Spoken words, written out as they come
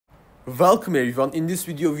Welcome everyone. In this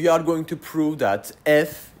video we are going to prove that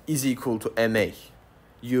F is equal to ma.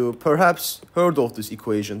 You perhaps heard of this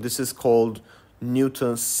equation. This is called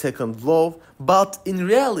Newton's second law, but in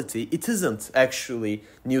reality it isn't actually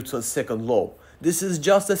Newton's second law. This is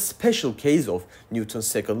just a special case of Newton's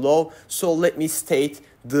second law. So let me state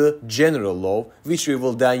the general law, which we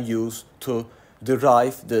will then use to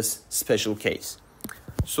derive this special case.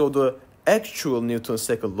 So the actual Newton's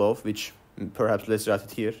second law, which perhaps let's write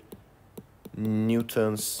it here,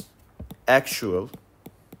 Newton's actual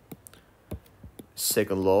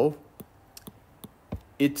second law,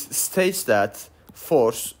 it states that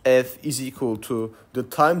force F is equal to the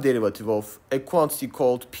time derivative of a quantity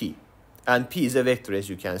called P. And P is a vector, as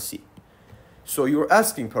you can see. So you're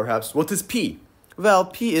asking perhaps, what is P? Well,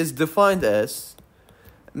 P is defined as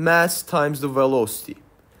mass times the velocity.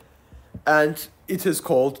 And it is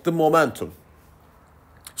called the momentum.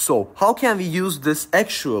 So how can we use this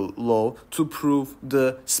actual law to prove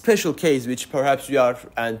the special case which perhaps we are,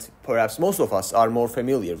 and perhaps most of us are more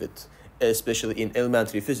familiar with, especially in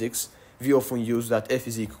elementary physics? We often use that F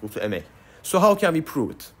is equal to ma. So how can we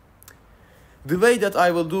prove it? The way that I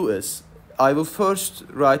will do is, I will first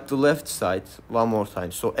write the left side one more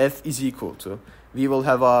time. So F is equal to, we will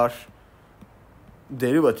have our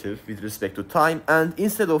derivative with respect to time, and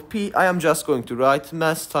instead of P, I am just going to write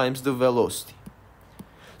mass times the velocity.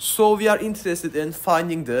 So we are interested in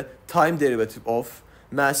finding the time derivative of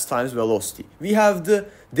mass times velocity. We have the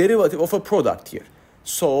derivative of a product here.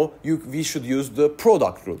 So we should use the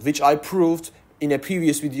product rule, which I proved in a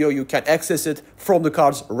previous video. You can access it from the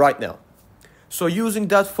cards right now. So using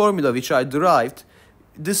that formula which I derived,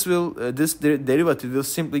 this derivative will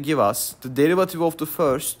simply give us the derivative of the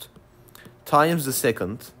first times the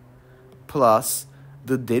second plus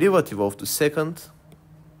the derivative of the second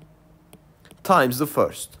times the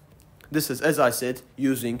first. This is, as I said,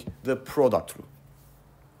 using the product rule.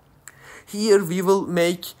 Here we will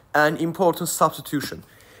make an important substitution.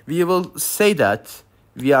 We will say that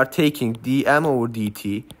we are taking dm over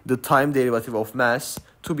dt, the time derivative of mass,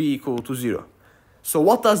 to be equal to 0. So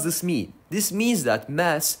what does this mean? This means that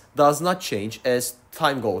mass does not change as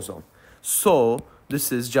time goes on. So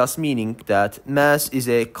this is just meaning that mass is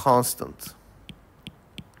a constant.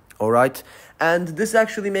 Alright? And this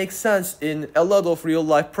actually makes sense in a lot of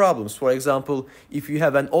real-life problems. For example, if you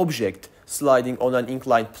have an object sliding on an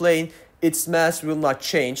inclined plane, its mass will not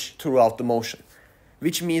change throughout the motion,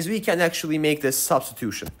 which means we can actually make this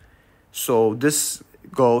substitution. So this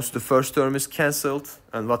goes, the first term is cancelled,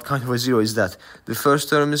 and what kind of a 0 is that? The first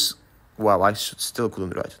term is, wow, I still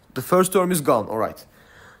couldn't write it. The first term is gone, alright.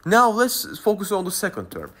 Now let's focus on the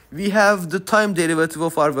second term. We have the time derivative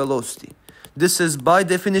of our velocity. This is by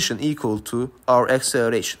definition equal to our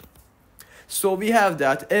acceleration. So we have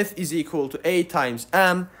that F is equal to a times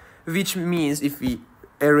m, which means if we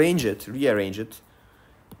rearrange it,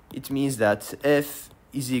 it means that F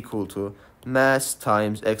is equal to mass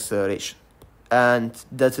times acceleration. And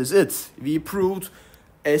that is it. We proved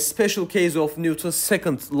a special case of Newton's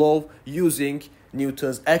second law using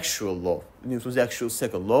Newton's actual law, Newton's actual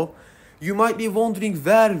second law. You might be wondering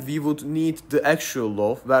where we would need the actual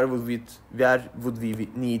law, where would we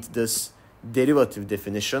need this derivative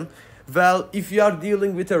definition? Well, if you are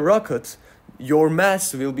dealing with a rocket, your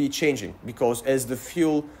mass will be changing, because as the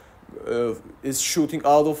fuel is shooting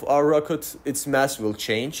out of our rocket, its mass will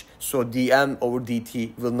change. So dm over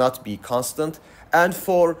dt will not be constant. And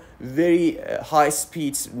for very high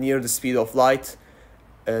speeds, near the speed of light,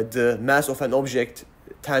 the mass of an object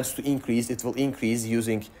tends to increase. It will increase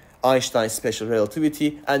using Einstein's special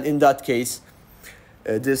relativity, and in that case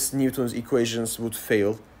this Newton's equations would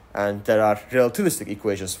fail, and there are relativistic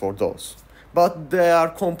equations for those, but they are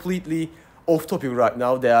completely off topic right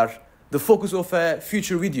now. They are the focus of a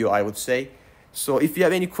future video, I would say. So if you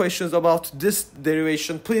have any questions about this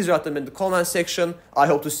derivation, please write them in the comment section. I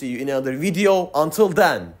hope to see you in another video. Until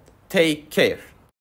then, take care.